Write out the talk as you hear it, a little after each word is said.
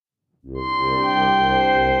Burning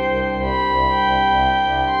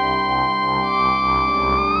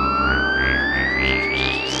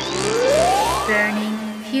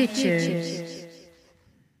Futures.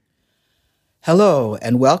 Hello,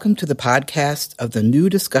 and welcome to the podcast of the new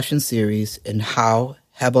discussion series in How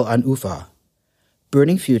Hebel an Ufa,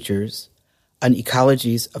 Burning Futures, on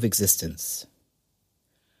Ecologies of Existence.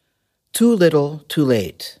 Too little, too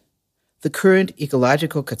late. The current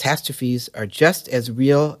ecological catastrophes are just as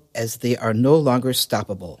real as they are no longer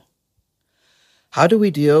stoppable. How do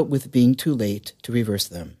we deal with being too late to reverse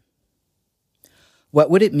them?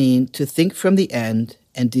 What would it mean to think from the end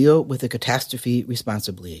and deal with the catastrophe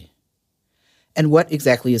responsibly? And what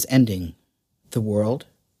exactly is ending? The world?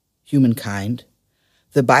 Humankind?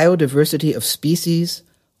 The biodiversity of species?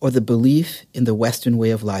 Or the belief in the Western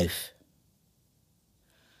way of life?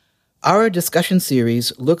 Our discussion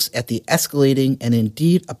series looks at the escalating and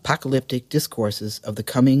indeed apocalyptic discourses of the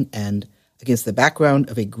coming end against the background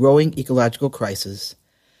of a growing ecological crisis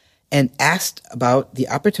and asked about the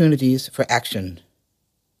opportunities for action.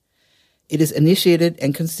 It is initiated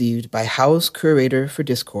and conceived by How's curator for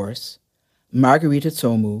discourse, Margarita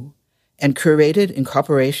Tsomu, and curated in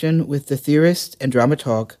cooperation with the theorist and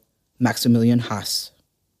dramaturg Maximilian Haas.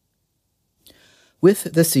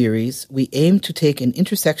 With the series, we aim to take an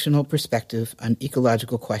intersectional perspective on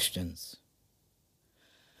ecological questions.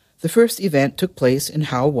 The first event took place in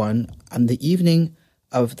How 1 on the evening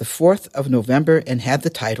of the 4th of November and had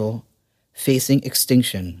the title, Facing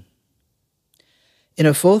Extinction. In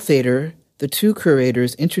a full theater, the two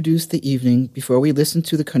curators introduced the evening before we listened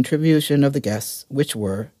to the contribution of the guests, which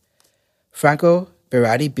were Franco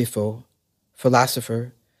Berardi Biffo,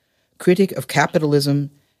 philosopher, critic of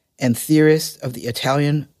capitalism, and theorist of the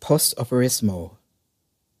Italian post-operismo.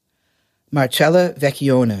 Marcella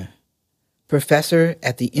Vecchione, professor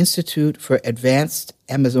at the Institute for Advanced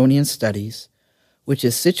Amazonian Studies, which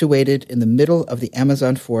is situated in the middle of the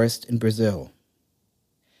Amazon forest in Brazil.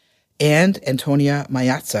 And Antonia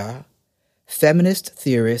Mayazza, feminist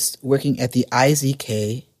theorist working at the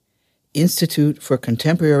IZK, Institute for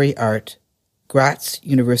Contemporary Art, Graz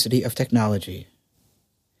University of Technology.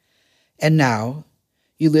 And now,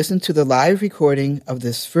 you listen to the live recording of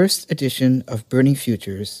this first edition of Burning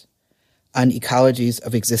Futures on Ecologies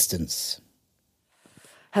of Existence.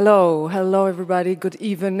 Hello everybody, good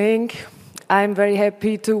evening. I'm very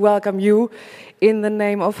happy to welcome you in the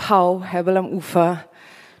name of How Hebel am Ufer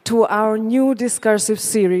to our new discursive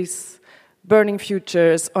series, Burning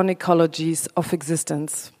Futures on Ecologies of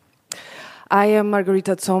Existence. I am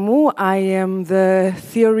Margarita Tsomu. I am the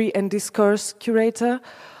theory and discourse curator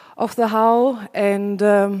of the How, and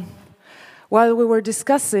while we were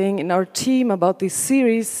discussing in our team about this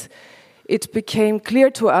series, it became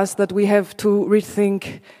clear to us that we have to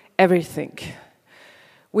rethink everything.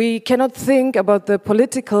 We cannot think about the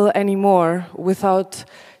political anymore without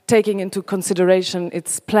taking into consideration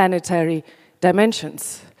its planetary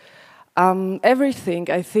dimensions.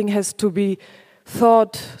 Everything, I think, has to be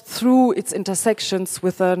thought through its intersections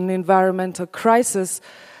with an environmental crisis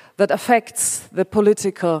that affects the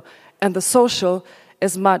political and the social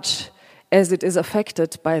as much as it is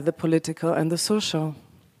affected by the political and the social.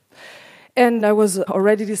 And I was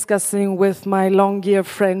already discussing with my long-year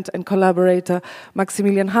friend and collaborator,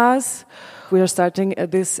 Maximilian Haas. We are starting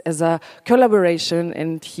this as a collaboration,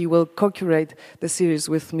 and he will co-curate the series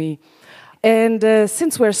with me. And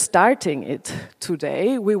since we're starting it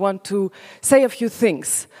today, we want to say a few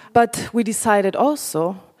things. But we decided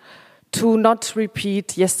also to not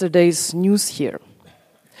repeat yesterday's news here.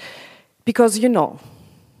 Because you know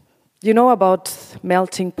about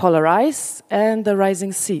melting polar ice and the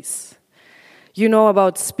rising seas. You know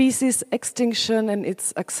about species extinction and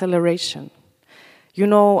its acceleration. You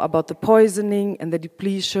know about the poisoning and the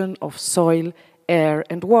depletion of soil, air,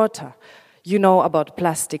 and water. You know about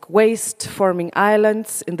plastic waste forming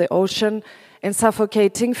islands in the ocean and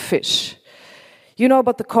suffocating fish. You know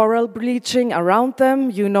about the coral bleaching around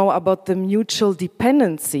them. You know about the mutual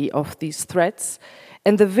dependency of these threats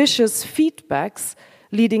and the vicious feedbacks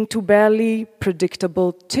leading to barely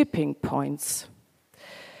predictable tipping points.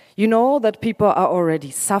 You know that people are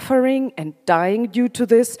already suffering and dying due to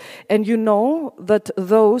this, and you know that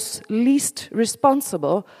those least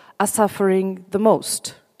responsible are suffering the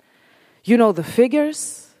most. You know the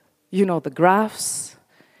figures, you know the graphs,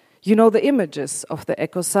 you know the images of the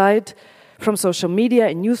ecocide from social media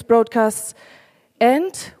and news broadcasts,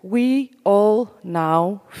 and we all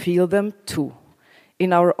now feel them too,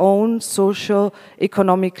 in our own social,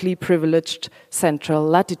 economically privileged central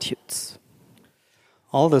latitudes.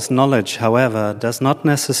 All this knowledge, however, does not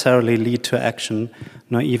necessarily lead to action,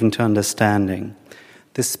 nor even to understanding.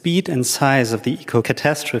 The speed and size of the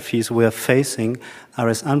eco-catastrophes we are facing are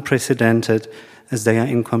as unprecedented as they are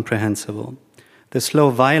incomprehensible. The slow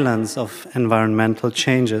violence of environmental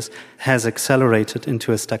changes has accelerated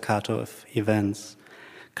into a staccato of events.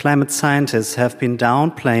 Climate scientists have been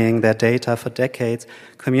downplaying their data for decades,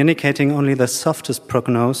 communicating only the softest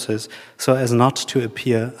prognosis so as not to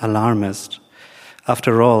appear alarmist.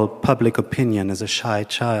 After all, public opinion is a shy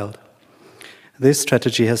child. This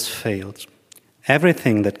strategy has failed.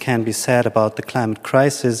 Everything that can be said about the climate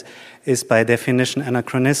crisis is by definition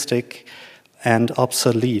anachronistic and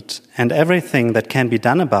obsolete, and everything that can be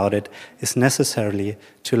done about it is necessarily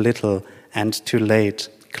too little and too late,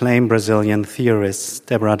 claim Brazilian theorists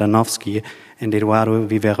Deborah Danofsky and Eduardo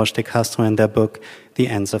Viveiros de Castro in their book, The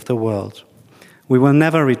Ends of the World. We will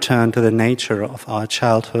never return to the nature of our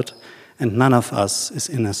childhood, and none of us is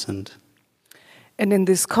innocent. And in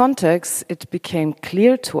this context, it became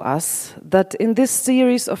clear to us that in this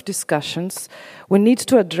series of discussions, we need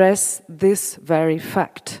to address this very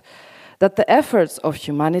fact, that the efforts of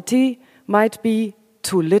humanity might be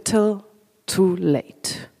too little, too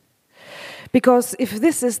late. Because if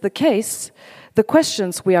this is the case, the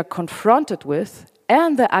questions we are confronted with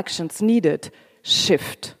and the actions needed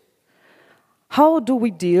shift. How do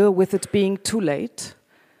we deal with it being too late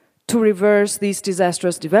to reverse these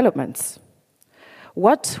disastrous developments?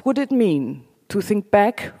 What would it mean to think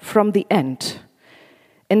back from the end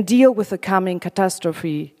and deal with the coming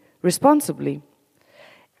catastrophe responsibly?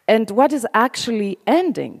 And what is actually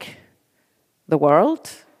ending? The world,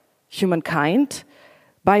 humankind,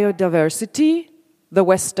 biodiversity, the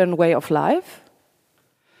Western way of life?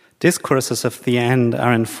 Discourses of the end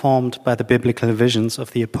are informed by the biblical visions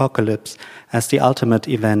of the apocalypse as the ultimate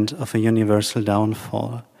event of a universal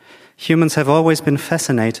downfall. Humans have always been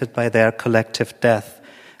fascinated by their collective death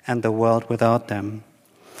and the world without them.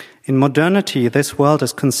 In modernity, this world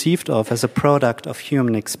is conceived of as a product of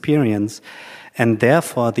human experience, and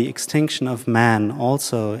therefore the extinction of man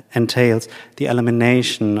also entails the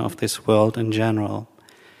elimination of this world in general.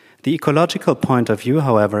 The ecological point of view,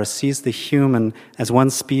 however, sees the human as one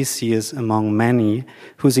species among many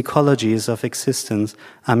whose ecologies of existence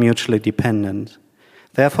are mutually dependent.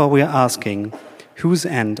 Therefore, we are asking, whose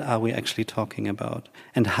end are we actually talking about?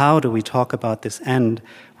 And how do we talk about this end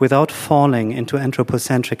without falling into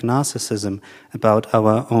anthropocentric narcissism about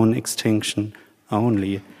our own extinction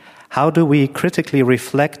only? How do we critically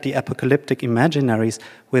reflect the apocalyptic imaginaries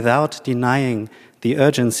without denying the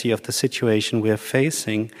urgency of the situation we are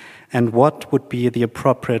facing? And what would be the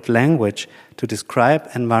appropriate language to describe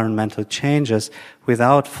environmental changes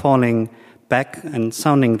without falling back and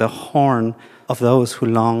sounding the horn of those who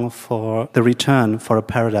long for the return for a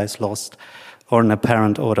paradise lost or an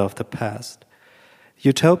apparent order of the past?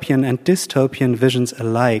 Utopian and dystopian visions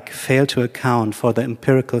alike fail to account for the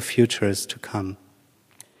empirical futures to come.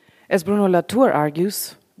 As Bruno Latour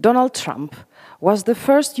argues, Donald Trump was the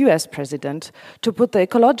first US president to put the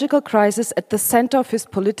ecological crisis at the center of his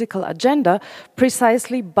political agenda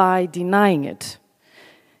precisely by denying it.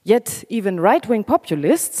 Yet even right-wing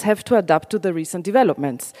populists have to adapt to the recent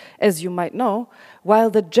developments. As you might know, while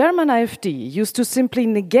the German AfD used to simply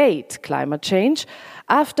negate climate change,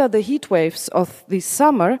 after the heat waves of this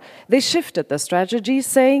summer, they shifted the strategy,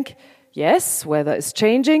 saying, yes, weather is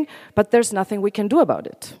changing, but there's nothing we can do about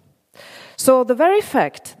it. So the very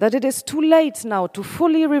fact that it is too late now to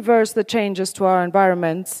fully reverse the changes to our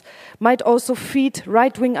environments might also feed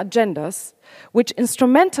right-wing agendas which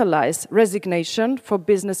instrumentalize resignation for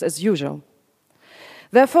business as usual.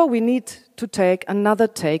 Therefore, we need to take another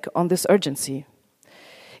take on this urgency.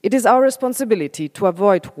 It is our responsibility to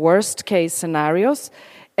avoid worst-case scenarios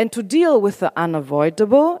and to deal with the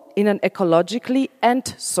unavoidable in an ecologically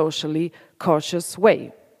and socially cautious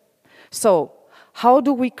way. So, how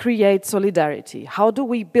do we create solidarity? How do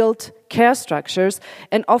we build care structures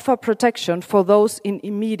and offer protection for those in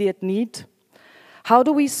immediate need? How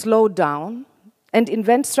do we slow down and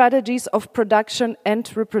invent strategies of production and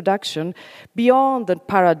reproduction beyond the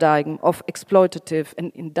paradigm of exploitative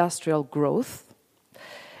and industrial growth?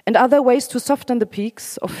 And are there ways to soften the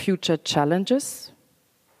peaks of future challenges?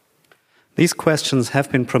 These questions have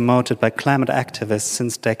been promoted by climate activists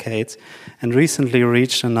since decades and recently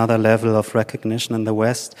reached another level of recognition in the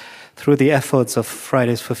West through the efforts of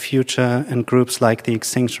Fridays for Future and groups like the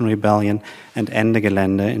Extinction Rebellion and Ende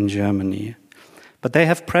Gelände in Germany. But they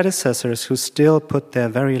have predecessors who still put their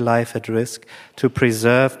very life at risk to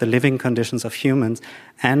preserve the living conditions of humans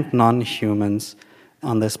and non-humans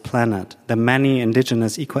on this planet. The many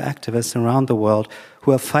indigenous eco-activists around the world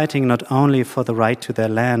who are fighting not only for the right to their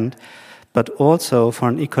land, but also for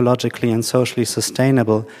an ecologically and socially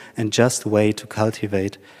sustainable and just way to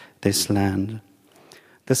cultivate this land.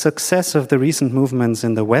 The success of the recent movements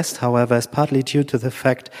in the West, however, is partly due to the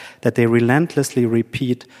fact that they relentlessly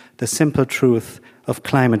repeat the simple truth of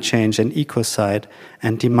climate change and ecocide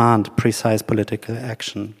and demand precise political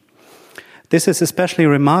action. This is especially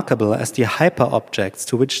remarkable as the hyper-objects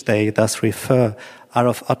to which they thus refer are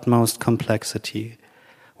of utmost complexity.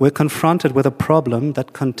 We're confronted with a problem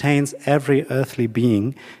that contains every earthly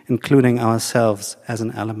being, including ourselves, as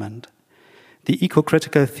an element. The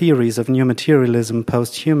eco-critical theories of new materialism,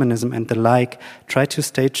 post-humanism, and the like try to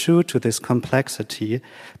stay true to this complexity,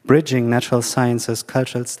 bridging natural sciences,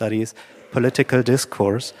 cultural studies, political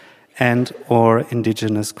discourse, and/or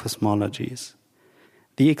indigenous cosmologies.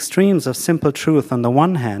 The extremes of simple truth on the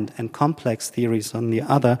one hand and complex theories on the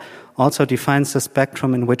other also defines the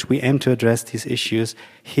spectrum in which we aim to address these issues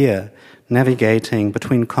here, navigating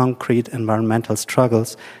between concrete environmental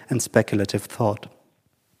struggles and speculative thought.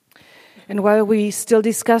 And while we still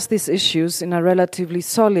discuss these issues in a relatively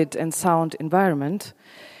solid and sound environment,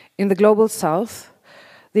 in the global south,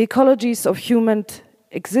 the ecologies of human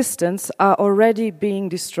existence are already being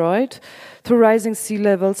destroyed through rising sea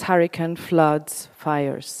levels, hurricane, floods,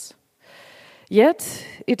 fires. Yet,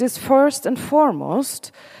 it is first and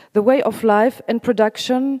foremost the way of life and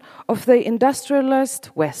production of the industrialized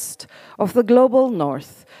West, of the global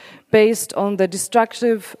North, based on the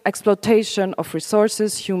destructive exploitation of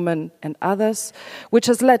resources, human and others, which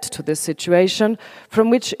has led to this situation from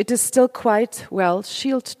which it is still quite well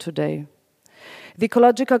shielded today. The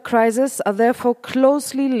ecological crises are therefore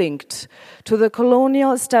closely linked to the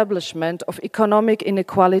colonial establishment of economic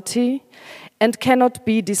inequality and cannot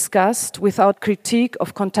be discussed without critique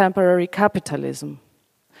of contemporary capitalism.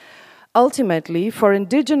 Ultimately, for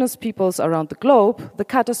indigenous peoples around the globe, the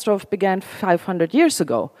catastrophe began 500 years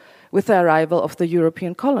ago with the arrival of the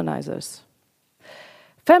European colonizers.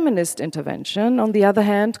 Feminist intervention, on the other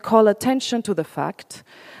hand, call attention to the fact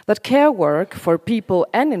that care work for people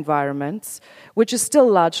and environments, which is still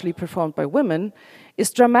largely performed by women,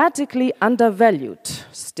 is dramatically undervalued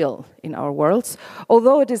still in our worlds,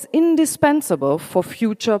 although it is indispensable for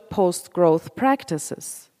future post-growth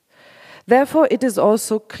practices. Therefore, it is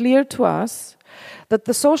also clear to us that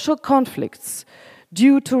the social conflicts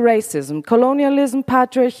due to racism, colonialism,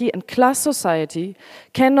 patriarchy, and class society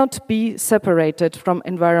cannot be separated from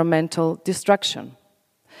environmental destruction.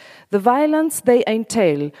 The violence they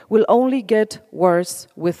entail will only get worse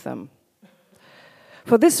with them.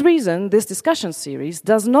 For this reason, this discussion series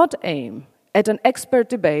does not aim at an expert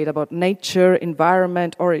debate about nature,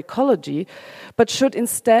 environment, or ecology, but should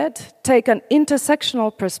instead take an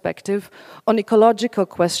intersectional perspective on ecological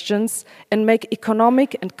questions and make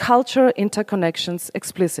economic and cultural interconnections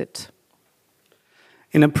explicit.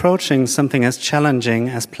 In approaching something as challenging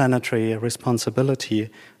as planetary responsibility,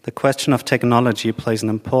 the question of technology plays an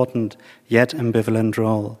important yet ambivalent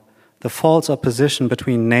role. The false opposition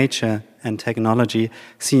between nature and technology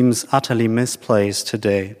seems utterly misplaced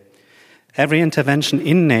today. Every intervention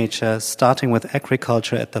in nature, starting with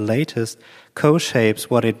agriculture at the latest, co-shapes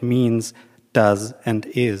what it means, does, and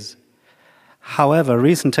is. However,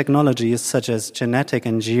 recent technologies such as genetic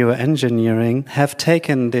and geoengineering have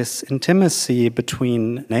taken this intimacy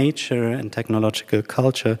between nature and technological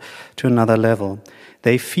culture to another level.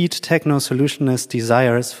 They feed techno-solutionist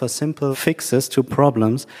desires for simple fixes to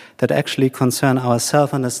problems that actually concern our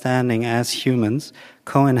self-understanding as humans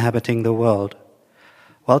co-inhabiting the world.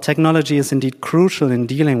 While technology is indeed crucial in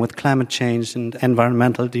dealing with climate change and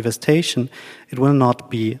environmental devastation, it will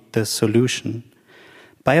not be the solution.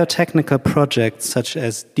 Biotechnical projects such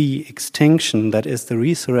as de-extinction, that is the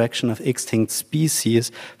resurrection of extinct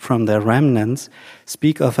species from their remnants,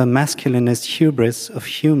 speak of a masculinist hubris of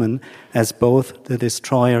human as both the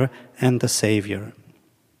destroyer and the savior.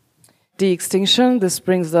 De-extinction, this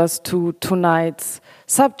brings us to tonight's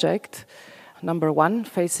subject, number 1,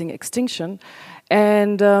 facing extinction.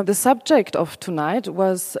 And the subject of tonight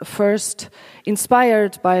was first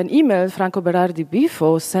inspired by an email Franco Berardi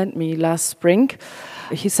Bifo sent me last spring.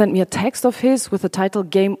 He sent me a text of his with the title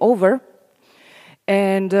Game Over.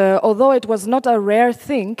 And although it was not a rare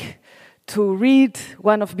thing to read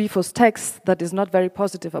one of Bifo's texts that is not very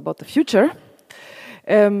positive about the future,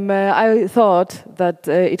 I thought that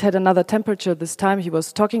it had another temperature this time. He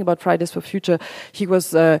was talking about Fridays for Future. He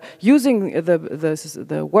was using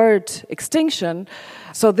the word extinction.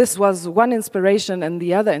 So this was one inspiration, and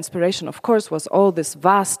the other inspiration, of course, was all this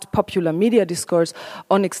vast popular media discourse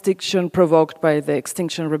on extinction provoked by the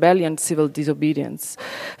Extinction Rebellion, civil disobedience.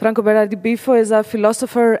 Franco Berardi Bifo is a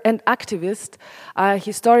philosopher and activist, a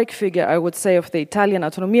historic figure, I would say, of the Italian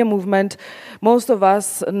autonomia movement. Most of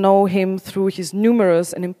us know him through his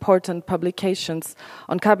numerous and important publications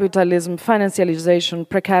on capitalism, financialization,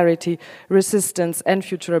 precarity, resistance, and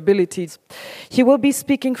futurability. He will be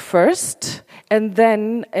speaking first, and then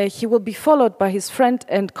he will be followed by his friend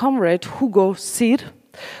and comrade Hugo Sir,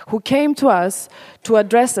 who came to us to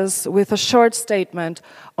address us with a short statement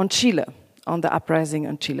on Chile, on the uprising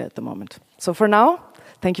in Chile at the moment. So for now,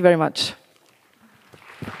 thank you very much.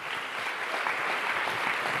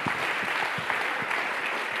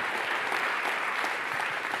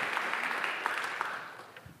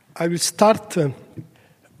 I will start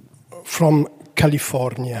from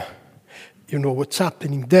California. You know what's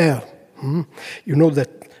happening there. You know that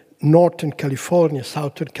Northern California,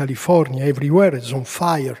 Southern California, everywhere is on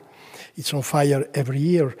fire. It's on fire every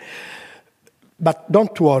year. But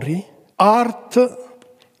don't worry, art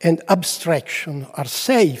and abstraction are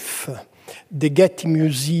safe. The Getty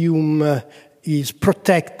Museum is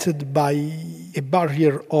protected by a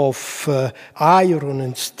barrier of iron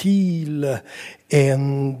and steel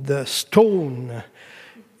and stone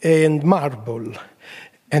and marble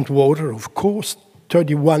and water, of course,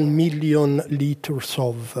 31 million liters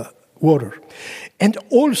of water. And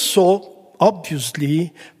also,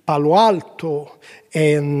 obviously, Palo Alto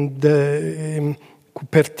and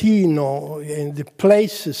Cupertino and the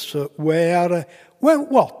places where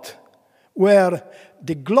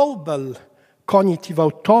the global cognitive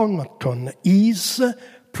automaton is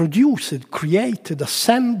produced, created,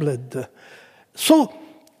 assembled. So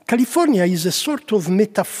California is a sort of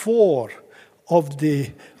metaphor of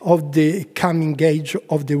the coming age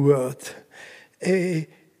of the world. The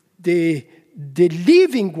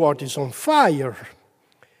living world is on fire,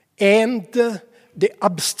 and the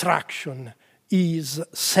abstraction is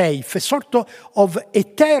safe, a sort of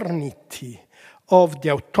eternity of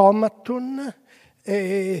the automaton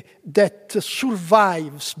that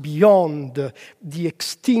survives beyond the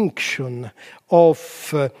extinction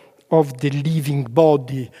of the living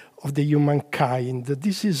body of the humankind.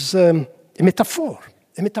 This is a metaphor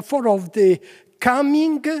of the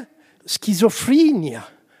coming schizophrenia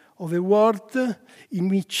of a world in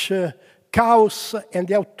which chaos and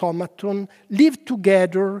the automaton live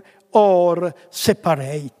together or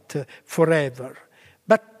separate forever.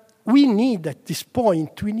 But we need, at this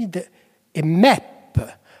point, a map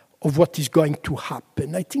of what is going to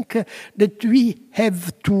happen. I think that we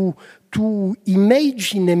have to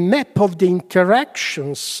imagine a map of the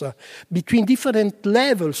interactions between different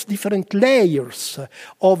levels, different layers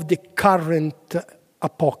of the current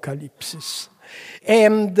apocalypses.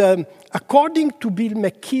 And according to Bill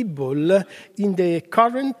McKibble, in the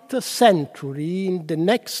current century, in the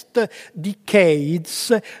next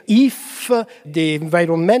decades, if the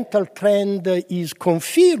environmental trend is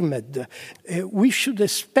confirmed, we should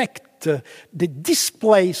expect the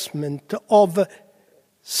displacement of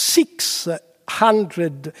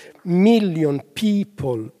 600 million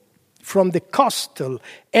people from the coastal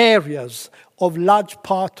areas of large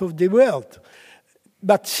part of the world.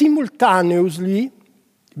 But simultaneously,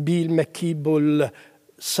 Bill McKibble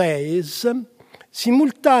says,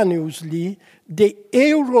 simultaneously, the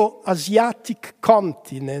Euro-Asiatic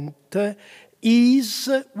continent is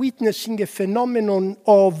witnessing a phenomenon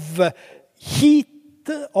of heat,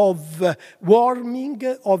 of warming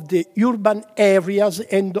of the urban areas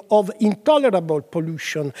and of intolerable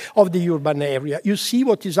pollution of the urban area. You see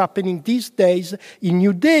what is happening these days in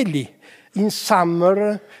New Delhi. In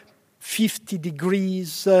summer, 50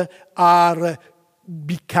 degrees are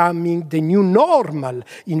becoming the new normal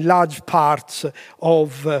in large parts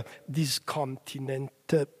of this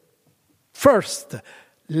continent. First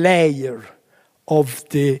layer of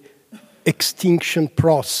the extinction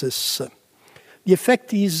process. The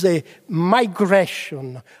effect is a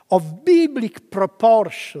migration of biblical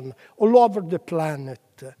proportion all over the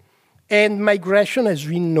planet. And migration, as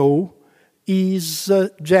we know, is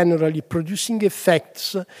generally producing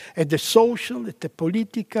effects at the social, at the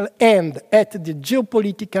political, and at the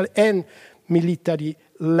geopolitical and military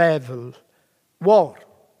level. War.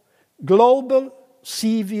 Global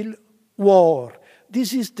civil war.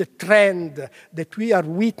 This is the trend that we are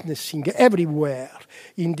witnessing everywhere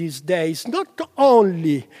in these days. Not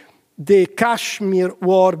only the Kashmir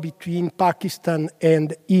war between Pakistan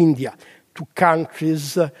and India, to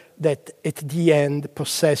countries that at the end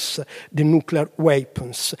possess the nuclear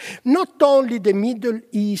weapons. Not only the Middle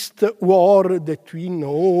East war that we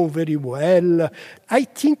know very well, I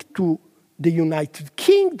think to the United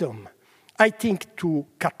Kingdom, I think to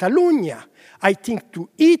Catalonia, I think to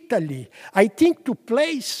Italy, I think to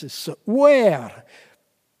places where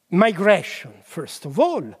migration, first of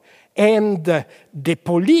all, and the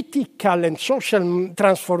political and social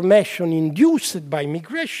transformation induced by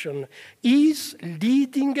migration is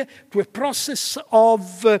leading to a process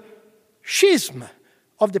of schism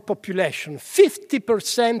of the population,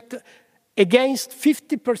 50% against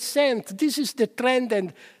 50%. This is the trend,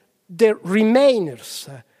 and the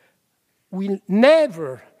remainers will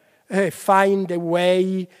never find a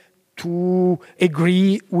way to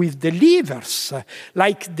agree with the leavers,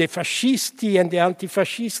 like the fascisti and the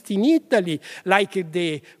anti-fascisti in Italy, like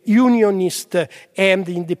the unionists and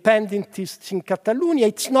the independentists in Catalonia.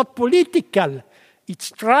 It's not political,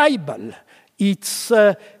 it's tribal, it's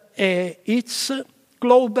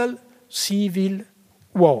global civil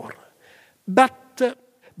war. But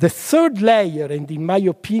the third layer, and in my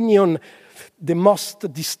opinion, the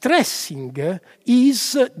most distressing,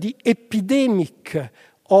 is the epidemic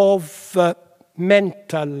of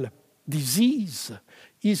mental disease,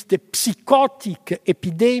 is the psychotic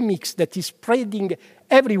epidemics that is spreading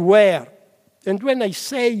everywhere. And when I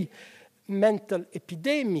say mental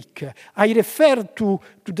epidemic, I refer to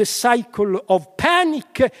the cycle of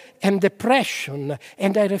panic and depression,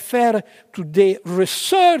 and I refer to the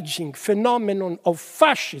resurging phenomenon of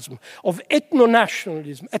fascism, of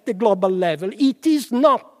ethno-nationalism at the global level. It is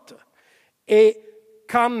not a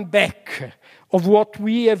comeback of what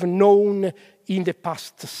we have known in the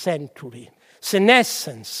past century.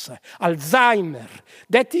 Senescence, Alzheimer,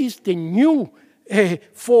 that is the new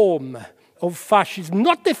form of fascism,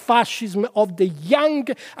 not the fascism of the young,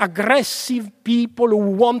 aggressive people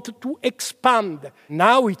who want to expand.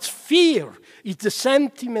 Now it's fear, it's the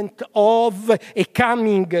sentiment of a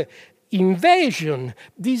coming invasion.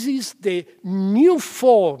 This is the new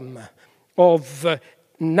form of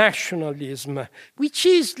nationalism, which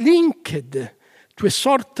is linked to a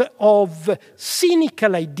sort of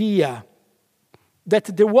cynical idea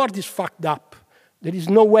that the world is fucked up. There is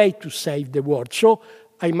no way to save the world. So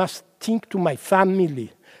I must think to my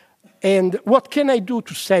family. And what can I do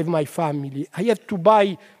to save my family? I have to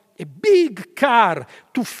buy a big car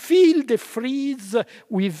to fill the freeze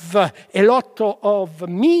with a lot of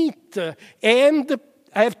meat, and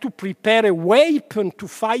I have to prepare a weapon to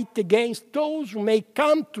fight against those who may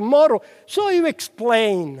come tomorrow. So you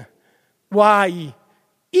explain why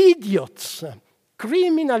idiots,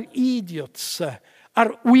 criminal idiots,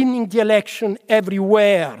 are winning the election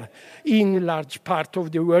everywhere in large part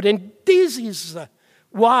of the world. And this is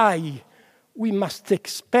why we must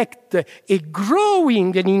expect a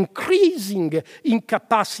growing and increasing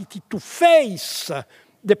incapacity to face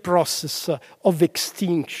the process of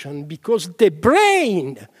extinction, because the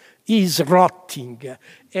brain is rotting.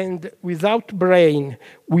 And without brain,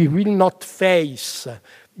 we will not face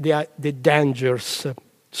the dangers.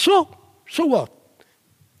 So what?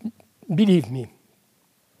 Believe me,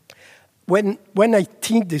 when I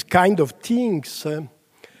think these kind of things,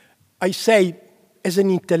 I say, as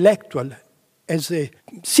an intellectual, as a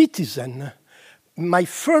citizen, my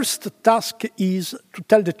first task is to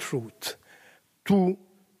tell the truth, to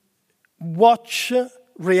watch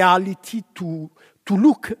reality, to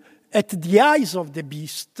look at the eyes of the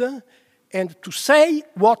beast, and to say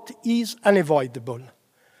what is unavoidable.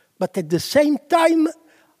 But at the same time,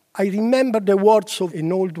 I remember the words of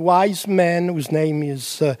an old wise man whose name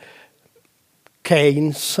is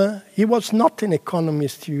Keynes. He was not an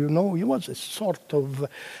economist, you know. He was a sort of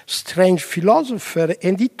strange philosopher.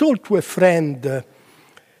 And he told to a friend,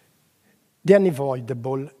 the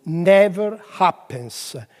unavoidable never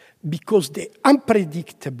happens because the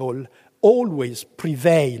unpredictable always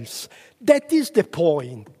prevails. That is the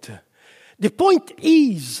point. The point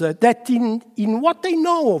is that in what I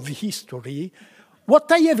know of history,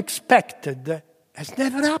 what I have expected has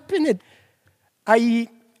never happened. I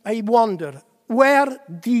wonder, where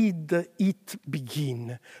did it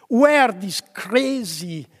begin? Where this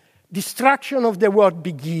crazy destruction of the world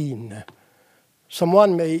begin?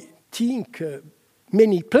 Someone may think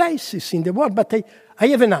many places in the world, but I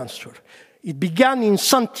have an answer. It began in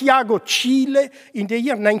Santiago, Chile, in the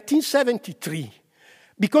year 1973.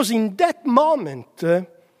 Because in that moment,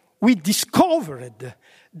 we discovered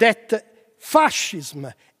that fascism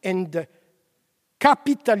and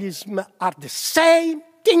capitalism are the same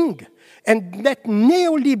thing. And that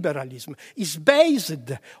neoliberalism is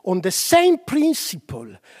based on the same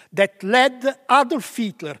principle that led Adolf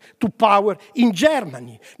Hitler to power in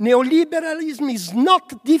Germany. Neoliberalism is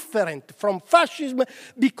not different from fascism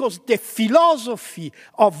because the philosophy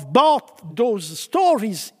of both those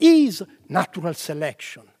stories is natural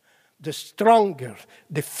selection. The stronger,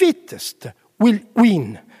 the fittest will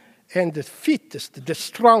win. And the fittest, the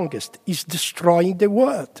strongest, is destroying the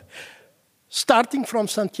world. Starting from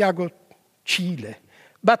Santiago, Chile.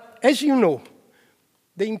 But as you know,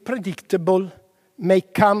 the unpredictable may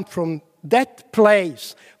come from that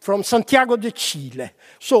place, from Santiago de Chile.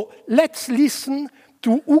 So let's listen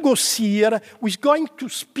to Hugo Cyr, who is going to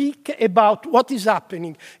speak about what is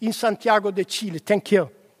happening in Santiago de Chile. Thank you.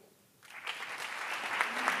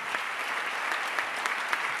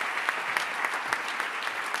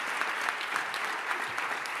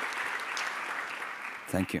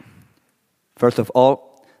 Thank you. First of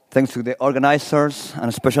all, thanks to the organizers, and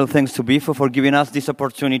a special thanks to BIFO for giving us this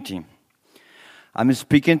opportunity. I'm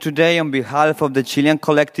speaking today on behalf of the Chilean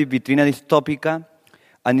collective Vitrina Distópica,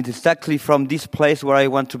 and it is exactly from this place where I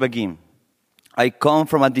want to begin. I come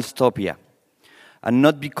from a dystopia, and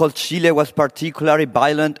not because Chile was particularly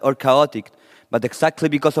violent or chaotic, but exactly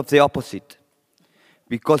because of the opposite.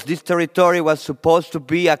 Because this territory was supposed to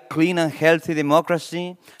be a clean and healthy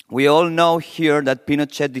democracy, we all know here that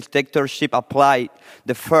Pinochet dictatorship applied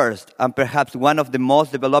the first and perhaps one of the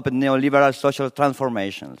most developed neoliberal social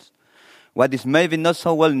transformations. What is maybe not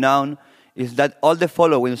so well known is that all the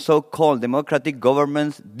following so-called democratic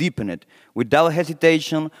governments deepened, without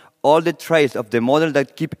hesitation, all the traits of the model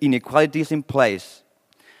that keep inequalities in place.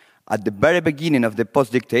 At the very beginning of the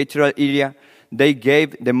post-dictatorial era, they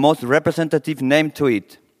gave the most representative name to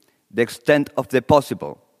it, the extent of the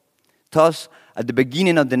possible. Thus, at the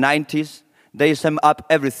beginning of the 90s, they sum up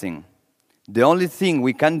everything. The only thing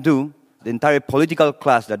we can do, the entire political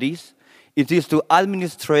class that is, it is to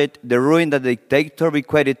administrate the ruin that the dictator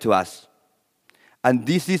bequeathed to us. And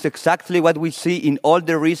this is exactly what we see in all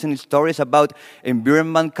the recent stories about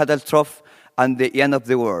environment catastrophe and the end of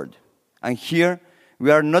the world. And here, we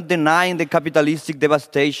are not denying the capitalistic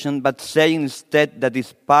devastation, but saying instead that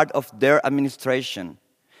it's part of their administration.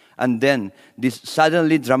 And then, this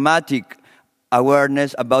suddenly dramatic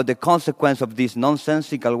awareness about the consequence of this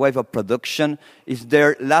nonsensical wave of production is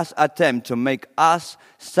their last attempt to make us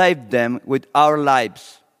save them with our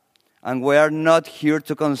lives. And we are not here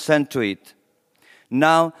to consent to it.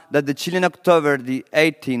 Now that the Chilean October the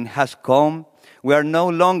 18th has come, we are no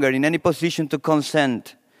longer in any position to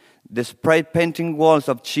consent. The spray painting walls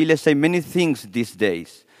of Chile say many things these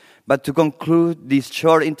days. But to conclude this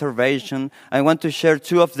short intervention, I want to share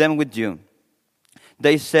two of them with you.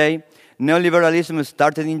 They say, neoliberalism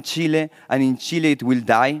started in Chile, and in Chile it will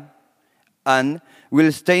die, and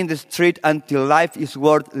will stay in the street until life is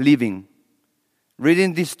worth living.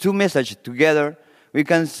 Reading these two messages together, we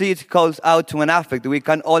can see it calls out to an affect we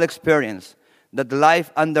can all experience, that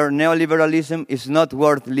life under neoliberalism is not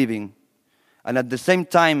worth living. And at the same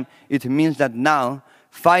time, it means that now,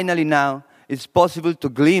 finally now, it's possible to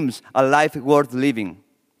glimpse a life worth living.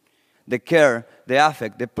 The care, the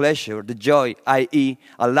affect, the pleasure, the joy, i.e.,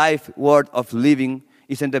 a life worth of living,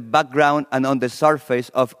 is in the background and on the surface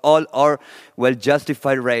of all our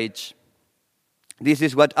well-justified rage. This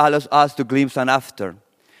is what allows us to glimpse an after.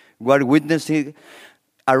 We are witnessing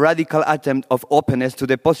a radical attempt of openness to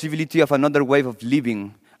the possibility of another wave of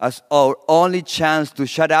living, as our only chance to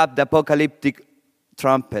shut up the apocalyptic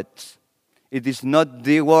trumpets. It is not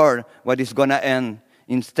the war what is going to end.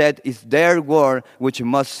 Instead, it's their war which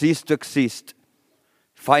must cease to exist.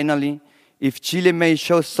 Finally, if Chile may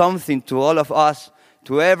show something to all of us,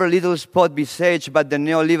 to every little spot besieged by the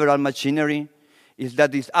neoliberal machinery, is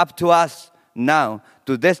that it's up to us now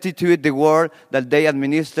to destitute the world that they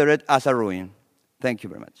administered as a ruin. Thank you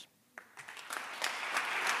very much.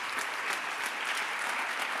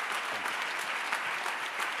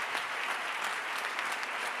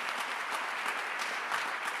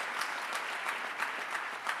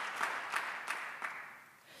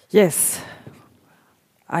 Yes,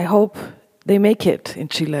 I hope they make it in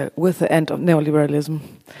Chile with the end of neoliberalism.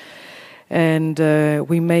 And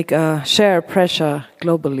we make a share pressure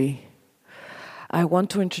globally. I want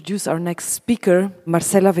to introduce our next speaker,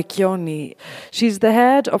 Marcella Vecchioni. She's the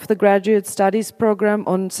head of the Graduate Studies Program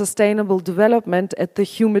on Sustainable Development at the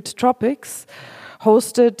Humid Tropics,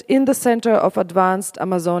 hosted in the Center of Advanced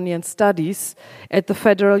Amazonian Studies at the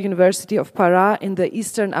Federal University of Pará in the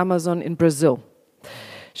Eastern Amazon in Brazil.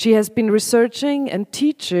 She has been researching and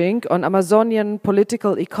teaching on Amazonian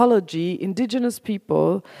political ecology, indigenous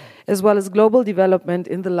people, as well as global development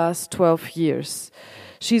in the last 12 years.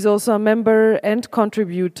 She's also a member and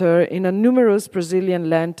contributor in a numerous Brazilian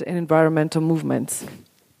land and environmental movements.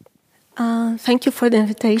 Thank you for the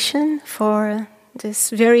invitation for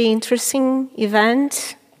this very interesting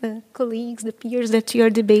event. The colleagues, the peers that you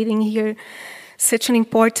are debating here, such an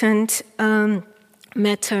important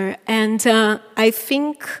matter. And I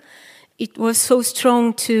think it was so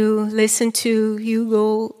strong to listen to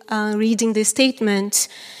Hugo reading the statement.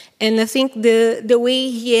 And I think the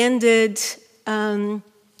way he ended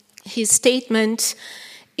his statement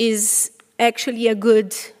is actually a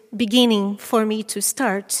good beginning for me to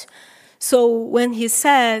start. So when he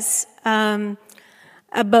says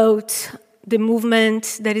about the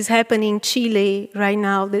movement that is happening in Chile right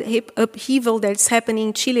now, the upheaval that's happening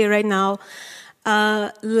in Chile right now,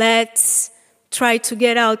 let's try to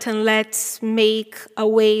get out and let's make a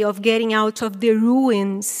way of getting out of the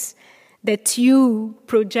ruins that you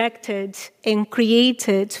projected and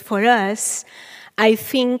created for us. I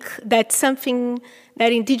think that's something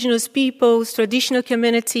that indigenous peoples, traditional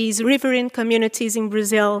communities, riverine communities in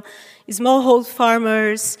Brazil, smallholder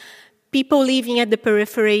farmers, people living at the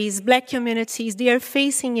peripheries, black communities, they are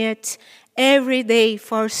facing it every day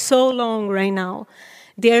for so long right now.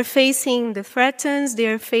 They are facing the threats, they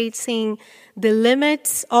are facing the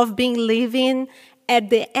limits of being living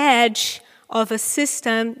at the edge of a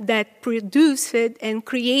system that produced and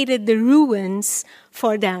created the ruins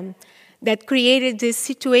for them, that created this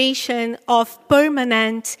situation of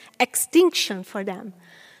permanent extinction for them.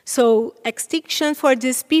 So extinction for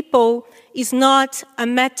these people is not a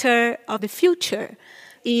matter of the future,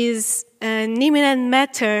 is an imminent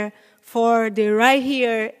matter for the right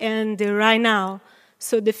here and the right now.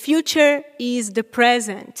 So the future is the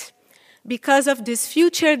present. Because of this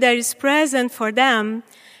future that is present for them,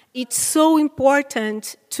 it's so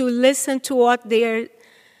important to listen to what they are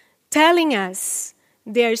telling us,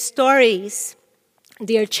 their stories,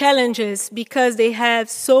 their challenges, because they have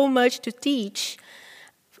so much to teach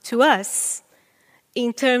to us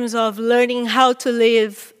in terms of learning how to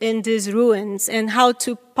live in these ruins and how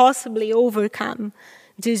to possibly overcome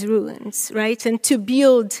these ruins, right? And to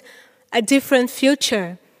build a different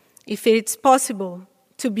future, if it's possible,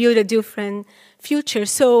 to build a different future.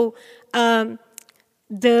 So the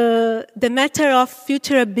matter of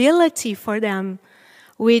futurability for them,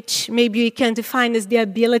 which maybe we can define as the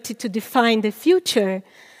ability to define the future,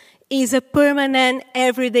 is a permanent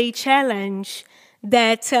everyday challenge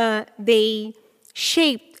that they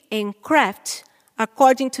shape and craft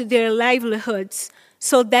according to their livelihoods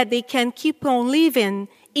so that they can keep on living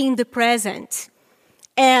in the present.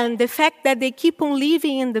 And the fact that they keep on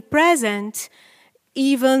living in the present,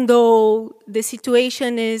 even though the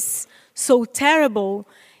situation is so terrible,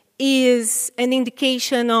 is an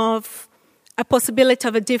indication of a possibility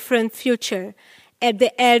of a different future at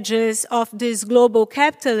the edges of this global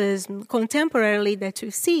capitalism contemporarily that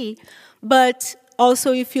we see. But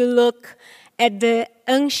also if you look at the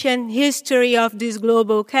ancient history of this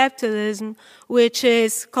global capitalism, which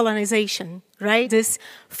is colonization, right? This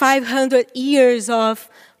 500 years of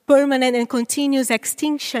permanent and continuous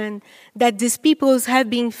extinction that these peoples have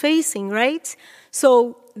been facing, right?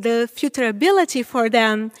 So the futurability for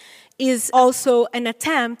them is also an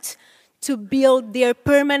attempt to build their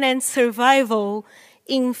permanent survival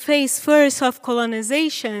in phase first of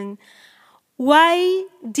colonization. Why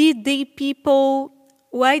did they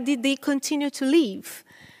continue to live?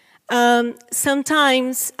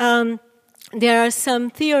 Sometimes there are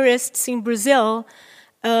some theorists in Brazil,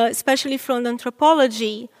 especially from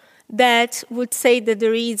anthropology, that would say that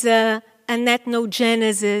there is an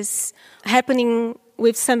ethnogenesis happening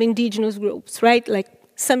with some indigenous groups, right? Like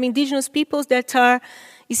some indigenous peoples that are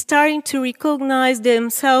starting to recognize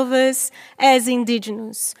themselves as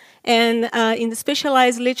indigenous. And in the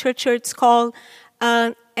specialized literature, it's called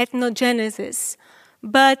ethnogenesis.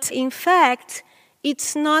 But in fact,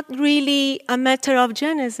 it's not really a matter of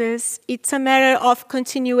genesis, it's a matter of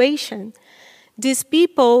continuation. These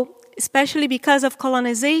people, especially because of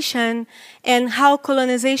colonization and how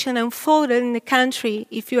colonization unfolded in the country,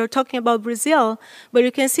 if you're talking about Brazil, but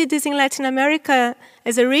you can see this in Latin America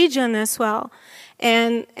as a region as well.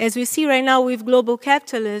 And as we see right now with global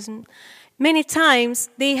capitalism, many times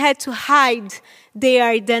they had to hide their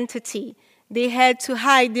identity. They had to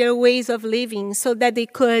hide their ways of living so that they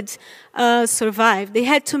could survive. They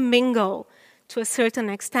had to mingle to a certain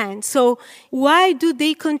extent. So why do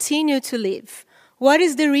they continue to live? What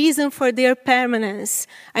is the reason for their permanence?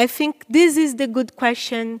 I think this is the good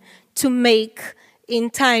question to make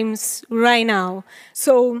in times right now.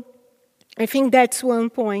 So I think that's one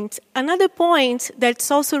point. Another point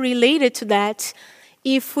that's also related to that,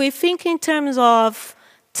 if we think in terms of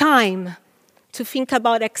time, to think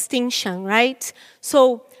about extinction, right?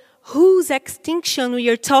 So whose extinction we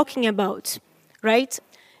are talking about, right?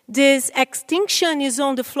 This extinction is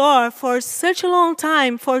on the floor for such a long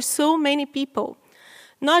time for so many people.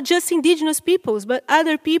 Not just indigenous peoples, but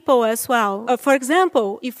other people as well. For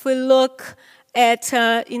example, if we look at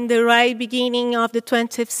in the right beginning of the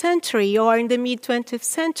 20th century or in the mid-20th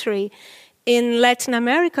century, in Latin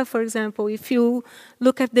America, for example, if you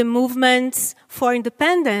look at the movements for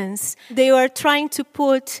independence, they were trying to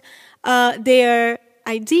put their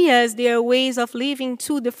ideas, their ways of living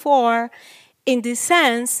to the fore. In this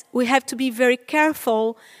sense, we have to be very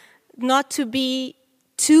careful not to be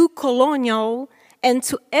too colonial and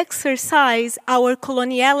to exercise our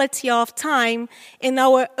coloniality of time and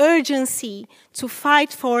our urgency to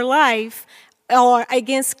fight for life or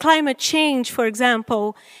against climate change, for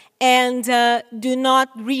example, and do not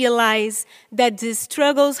realize that these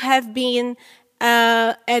struggles have been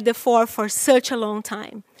at the fore for such a long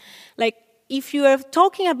time. Like, if you are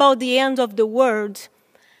talking about the end of the world,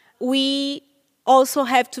 we also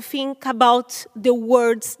have to think about the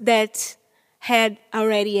words that had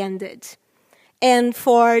already ended. And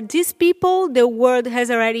for these people, the world has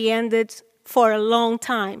already ended for a long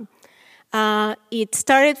time. It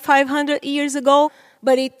started 500 years ago,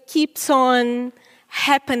 but it keeps on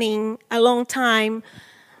happening a long time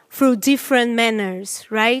through different manners,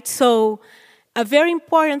 right? So a very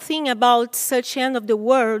important thing about such end of the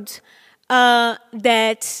world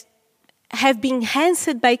that have been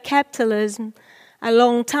enhanced by capitalism a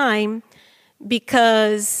long time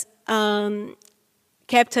because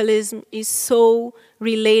capitalism is so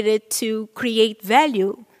related to create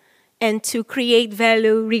value and to create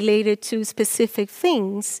value related to specific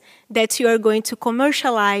things that you are going to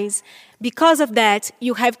commercialize. Because of that,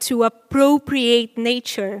 you have to appropriate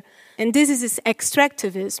nature. And this is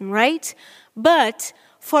extractivism, right? But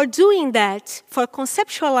for doing that, for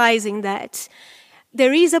conceptualizing that,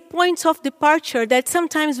 there is a point of departure that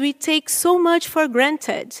sometimes we take so much for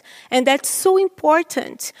granted, and that's so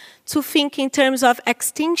important to think in terms of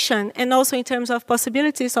extinction and also in terms of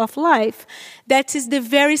possibilities of life. That is the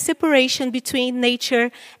very separation between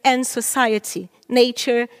nature and society,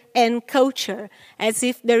 nature and culture, as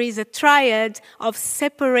if there is a triad of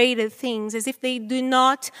separated things, as if they do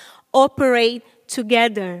not operate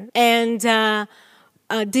together. And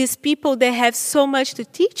these people, they have so much to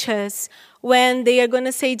teach us when they are going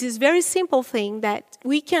to say this very simple thing that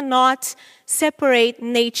we cannot separate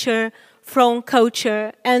nature from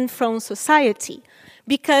culture and from society,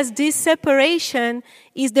 because this separation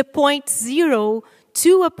is the point zero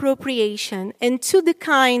to appropriation and to the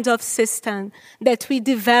kind of system that we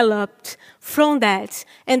developed from that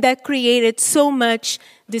and that created so much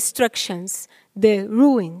destructions, the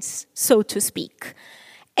ruins, so to speak.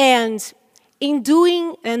 And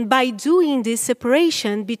by doing this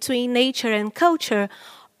separation between nature and culture,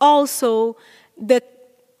 also the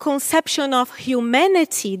conception of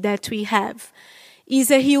humanity that we have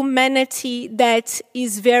is a humanity that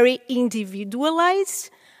is very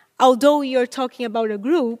individualized. Although you're talking about a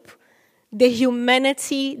group, the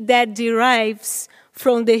humanity that derives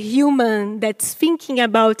from the human that's thinking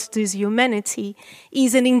about this humanity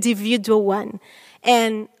is an individual one.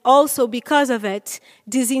 And also because of it,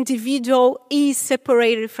 this individual is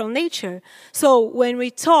separated from nature. So when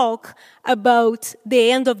we talk about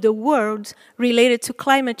the end of the world related to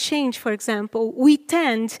climate change, for example, we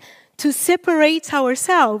tend to separate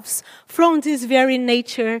ourselves from this very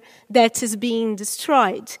nature that is being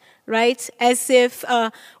destroyed, right? As if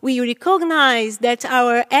we recognize that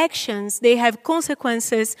our actions, they have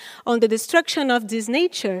consequences on the destruction of this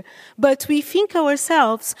nature, but we think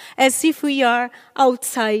ourselves as if we are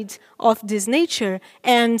outside of this nature,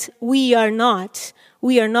 and we are not.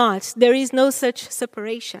 We are not. There is no such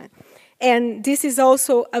separation. And this is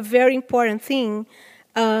also a very important thing,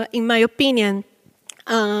 in my opinion,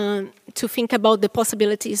 to think about the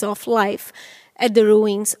possibilities of life at the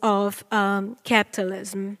ruins of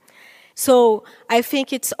capitalism. So I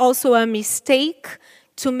think it's also a mistake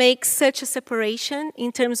to make such a separation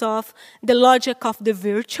in terms of the logic of the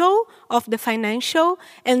virtual, of the financial,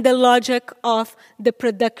 and the logic of the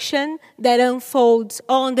production that unfolds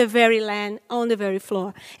on the very land, on the very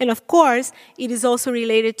floor. And of course, it is also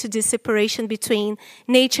related to the separation between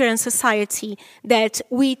nature and society that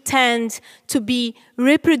we tend to be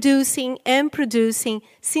reproducing and producing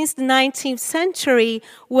since the 19th century,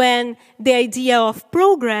 when the idea of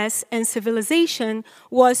progress and civilization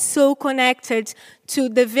was so connected to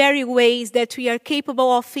the very ways that we are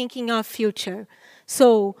capable of thinking of future.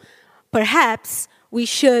 So perhaps we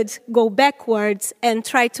should go backwards and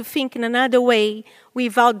try to think in another way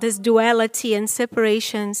without this duality and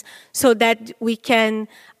separations, so that we can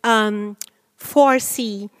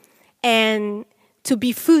foresee and to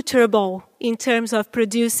be futurable in terms of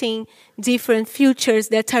producing different futures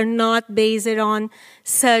that are not based on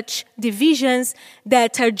such divisions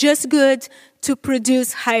that are just good to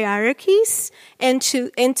produce hierarchies and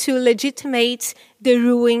to legitimate the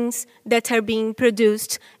ruins that are being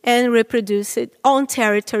produced and reproduced on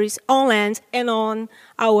territories, on land, and on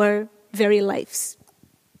our very lives.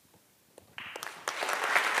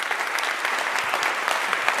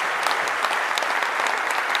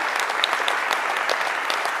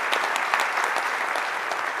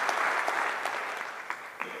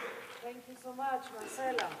 Thank you so much,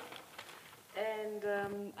 Marcela.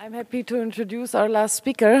 And I'm happy to introduce our last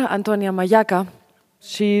speaker, Antonia Mayaca.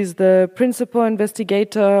 She's the principal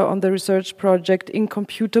investigator on the research project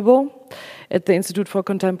Incomputable at the Institute for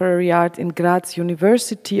Contemporary Art in Graz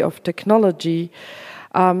University of Technology.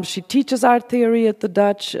 She teaches art theory at the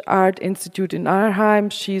Dutch Art Institute in Arnhem.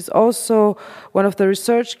 She's also one of the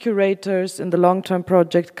research curators in the long-term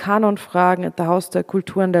project Kanonfragen at the Haus der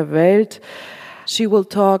Kulturen der Welt. She will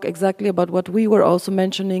talk exactly about what we were also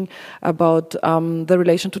mentioning about the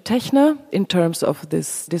relation to Techne in terms of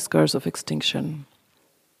this discourse of extinction.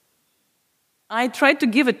 I tried to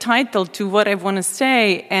give a title to what I want to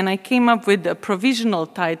say, and I came up with a provisional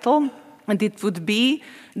title, and it would be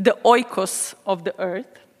The Oikos of the Earth,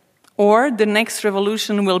 or The Next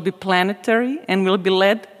Revolution Will Be Planetary and Will Be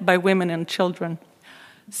Led by Women and Children.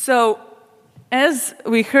 So, as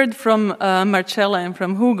we heard from Marcella and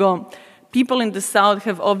from Hugo, people in the South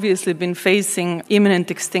have obviously been facing imminent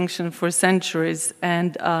extinction for centuries,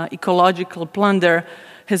 and ecological plunder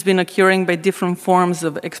has been occurring by different forms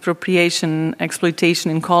of expropriation, exploitation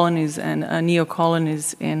in colonies and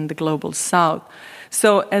neo-colonies in the global South.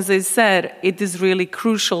 So, as I said, it is really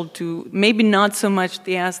crucial to maybe not so much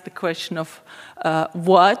to ask the question of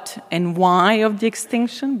what and why of the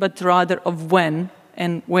extinction, but rather of when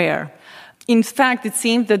and where. In fact, it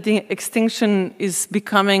seems that the extinction is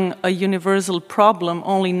becoming a universal problem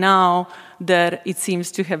only now that it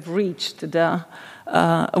seems to have reached the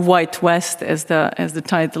White West, as the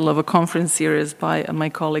title of a conference series by my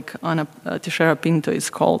colleague Ana Teixeira Pinto is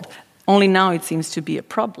called. Only now it seems to be a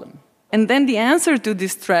problem. And then the answer to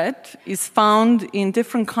this threat is found in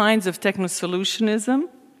different kinds of techno-solutionism,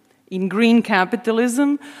 in green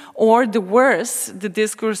capitalism, or the worse, the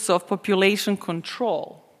discourse of population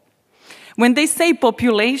control. When they say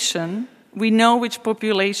population, we know which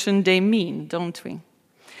population they mean, don't we?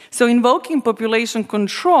 So invoking population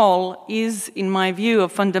control is, in my view,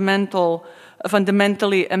 fundamentally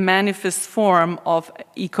a manifest form of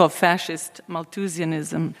eco-fascist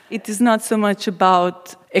Malthusianism. It is not so much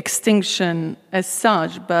about extinction as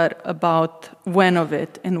such, but about when of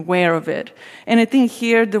it and where of it. And I think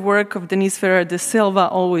here the work of Denise Ferreira da Silva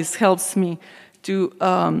always helps me to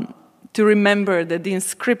remember that the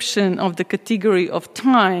inscription of the category of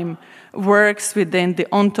time works within the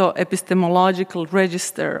onto-epistemological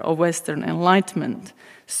register of Western Enlightenment.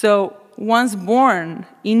 So once born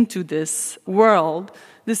into this world,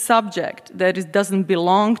 the subject that doesn't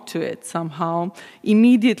belong to it somehow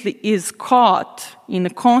immediately is caught in a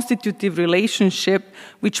constitutive relationship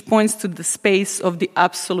which points to the space of the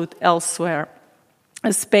absolute elsewhere,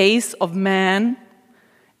 a space of man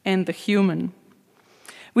and the human.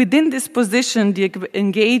 Within this position, the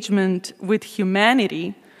engagement with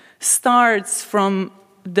humanity starts from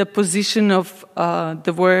the position of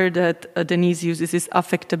the word that Denise uses is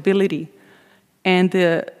affectability, and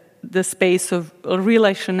the space of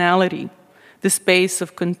relationality, the space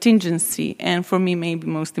of contingency, and for me, maybe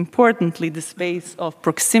most importantly, the space of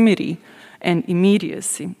proximity and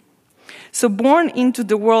immediacy. So born into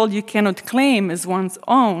the world you cannot claim as one's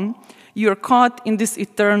own, you're caught in this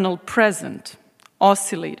eternal present,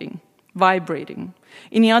 oscillating, vibrating.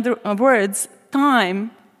 In other words,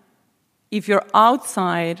 time, if you're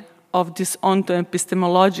outside of this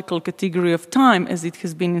onto-epistemological category of time, as it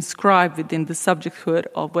has been inscribed within the subjecthood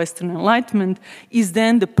of Western Enlightenment, is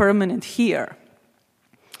then the permanent here.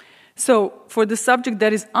 So, for the subject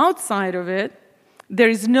that is outside of it, there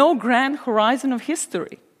is no grand horizon of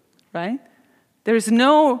history, right? There is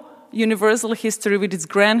no universal history with its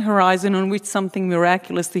grand horizon on which something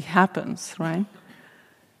miraculously happens, right?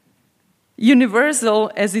 Universal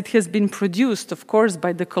as it has been produced, of course,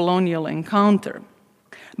 by the colonial encounter.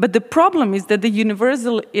 But the problem is that the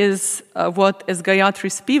universal is what, as Gayatri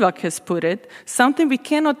Spivak has put it, something we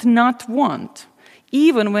cannot not want,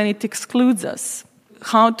 even when it excludes us.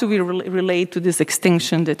 How do we relate to this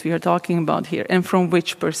extinction that we are talking about here, and from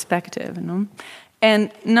which perspective? You know?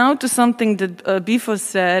 And now to something that Bifo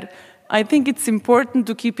said, I think it's important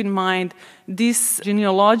to keep in mind this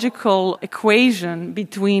genealogical equation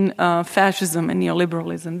between fascism and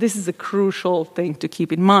neoliberalism. This is a crucial thing to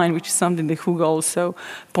keep in mind, which is something that Hugo also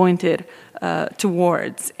pointed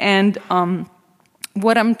towards. And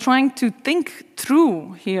what I'm trying to think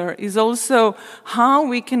through here is also how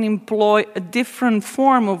we can employ a different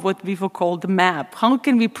form of what Vivo called the map. How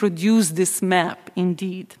can we produce this map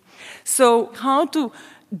indeed? So how to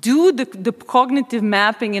do the cognitive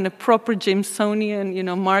mapping in a proper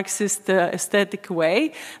Jamesonian, Marxist aesthetic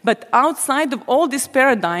way, but outside of all this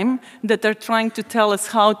paradigm that are trying to tell us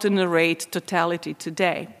how to narrate totality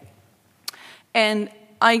today. And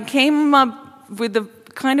I came up with a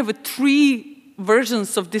kind of a three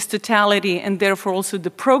versions of this totality, and therefore also the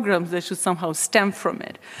programs that should somehow stem from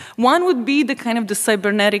it. One would be the kind of the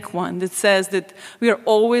cybernetic one that says that we are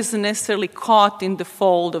always necessarily caught in the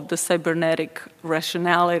fold of the cybernetic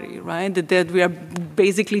rationality, right? That we are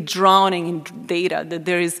basically drowning in data, that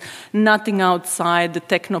there is nothing outside the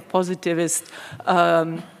techno-positivist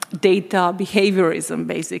data behaviorism,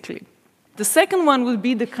 basically. The second one would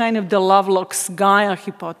be the kind of the Lovelock's Gaia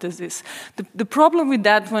hypothesis. The problem with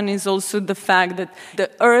that one is also the fact that the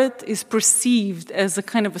Earth is perceived as a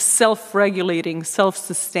kind of a self-regulating,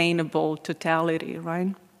 self-sustainable totality,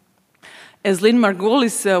 right? As Lynn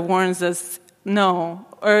Margulis warns us, no,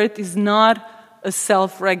 Earth is not a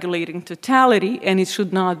self-regulating totality, and it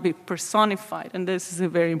should not be personified. And this is a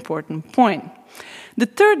very important point. The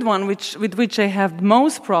third one, with which I have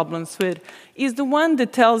most problems with, is the one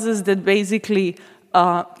that tells us that basically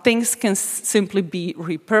things can simply be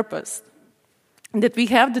repurposed. That we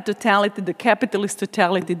have the totality, the capitalist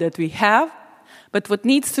totality that we have, but what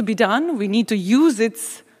needs to be done, we need to use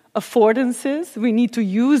its affordances, we need to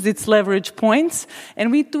use its leverage points,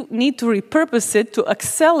 and we need to repurpose it to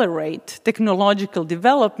accelerate technological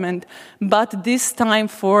development, but this time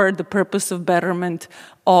for the purpose of betterment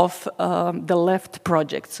of the left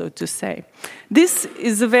project, so to say. This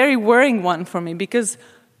is a very worrying one for me because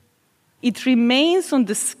it remains on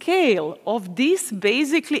the scale of this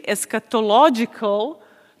basically eschatological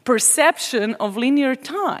perception of linear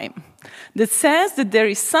time that says that there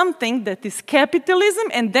is something that is capitalism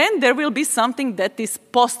and then there will be something that is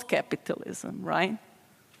post-capitalism, right?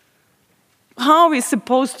 How are we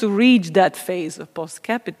supposed to reach that phase of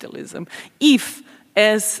post-capitalism if,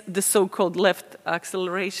 as the so-called left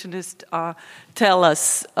accelerationists tell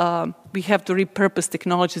us, we have to repurpose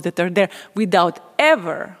technologies that are there without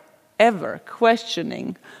ever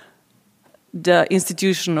questioning the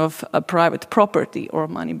institution of private property or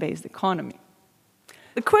money-based economy.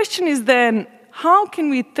 The question is then, how can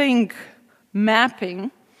we think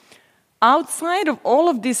mapping outside of all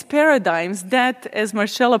of these paradigms that, as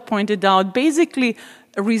Marcella pointed out, basically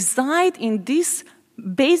reside in this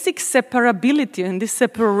basic separability and this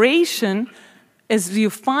separation, as you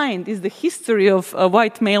find, is the history of a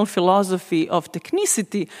white male philosophy of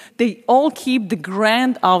technicity. They all keep the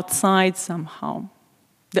grand outside somehow,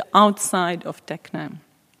 the outside of techne.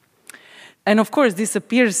 And of course, this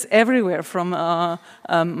appears everywhere, from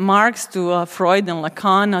Marx to Freud and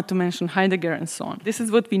Lacan, not to mention Heidegger and so on. This is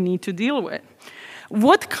what we need to deal with.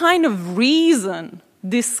 What kind of reason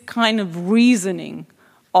this kind of reasoning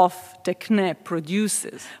of techne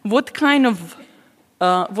produces? What kind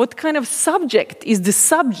of subject is the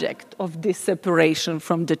subject of this separation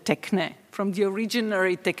from the techne, from the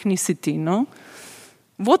originary technicity, no?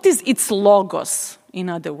 What is its logos, in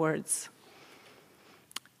other words?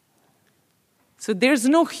 So there's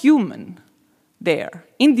no human there.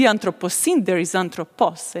 In the Anthropocene, there is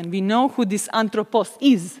anthropos, and we know who this anthropos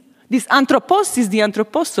is. This anthropos is the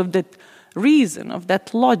anthropos of that reason, of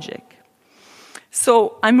that logic.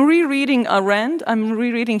 So I'm rereading Arendt, I'm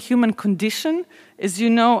rereading Human Condition. As you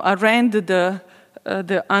know, Arendt,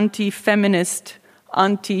 the anti-feminist,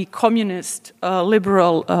 anti-communist,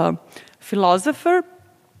 liberal philosopher,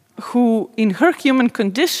 who in her Human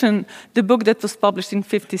Condition, the book that was published in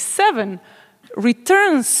 1957,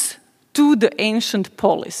 returns to the ancient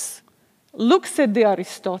polis, looks at the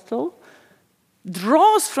Aristotle,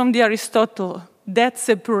 draws from the Aristotle that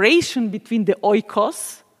separation between the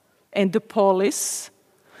oikos and the polis,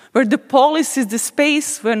 where the polis is the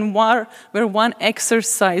space where one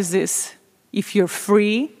exercises, if you're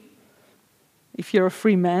free, if you're a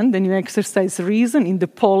free man, then you exercise reason in the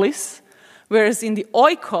polis, whereas in the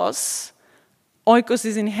oikos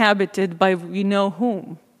is inhabited by we know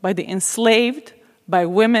whom, by the enslaved, by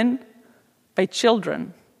women, by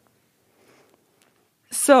children.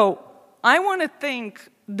 So I want to think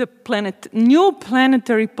the new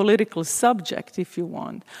planetary political subject, if you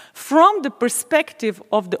want, from the perspective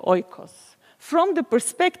of the oikos, from the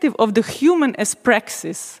perspective of the human as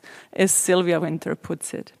praxis, as Sylvia Wynter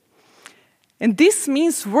puts it. And this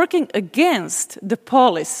means working against the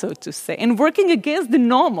polis, so to say, and working against the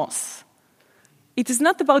nomos. It is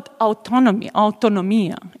not about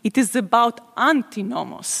autonomia. It is about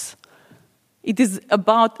antinomos. It is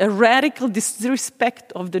about a radical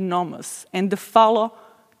disrespect of the nomos and the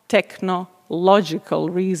technological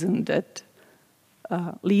reason that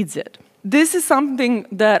leads it. This is something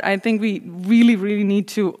that I think we really, really need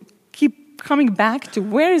to keep coming back to.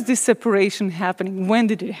 Where is this separation happening? When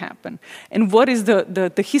did it happen? And what is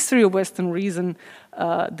the history of Western reason,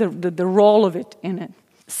 the role of it in it?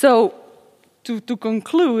 So, to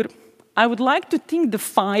conclude, I would like to think the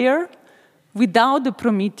fire without the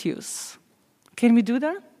Prometheus. Can we do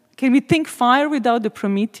that? Can we think fire without the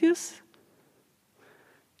Prometheus?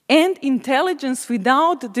 And intelligence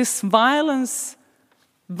without this violent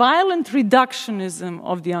reductionism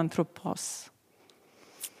of the anthropos.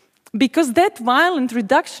 Because that violent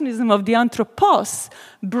reductionism of the anthropos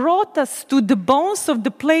brought us to the bones of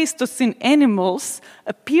the Pleistocene animals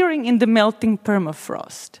appearing in the melting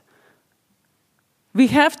permafrost. We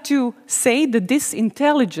have to say that this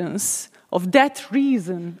intelligence of that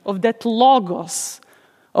reason, of that logos,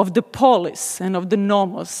 of the polis and of the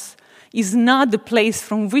nomos, is not the place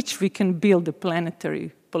from which we can build a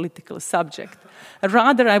planetary political subject.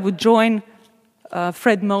 Rather, I would join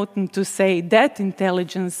Fred Moten to say that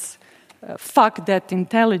intelligence, fuck that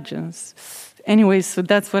intelligence. Anyway, so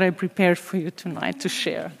that's what I prepared for you tonight to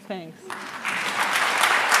share. Thanks.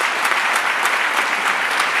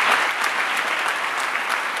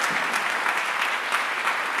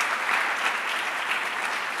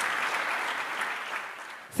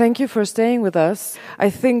 Thank you for staying with us. I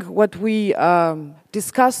think what we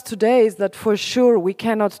discussed today is that for sure we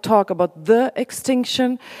cannot talk about the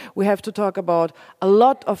extinction. We have to talk about a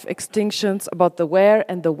lot of extinctions, about the where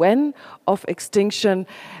and the when of extinction.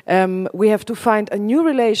 We have to find a new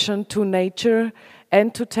relation to nature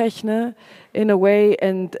and to techne in a way,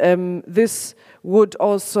 and this would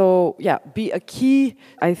also be a key,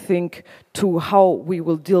 I think, to how we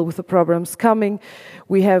will deal with the problems coming.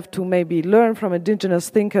 We have to maybe learn from indigenous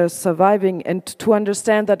thinkers surviving and to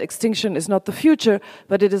understand that extinction is not the future,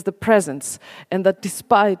 but it is the presence, and that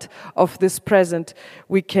despite of this present,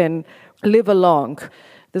 we can live along.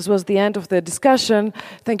 This was the end of the discussion.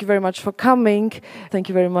 Thank you very much for coming. Thank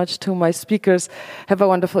you very much to my speakers. Have a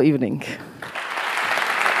wonderful evening.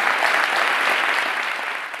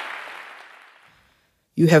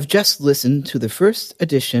 You have just listened to the first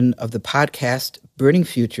edition of the podcast Burning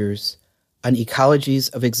Futures on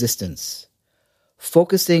Ecologies of Existence,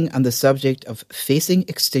 focusing on the subject of facing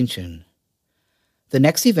extinction. The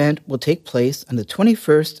next event will take place on the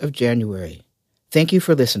 21st of January. Thank you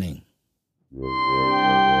for listening.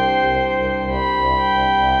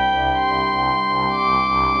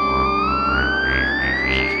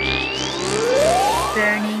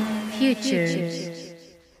 Burning Futures.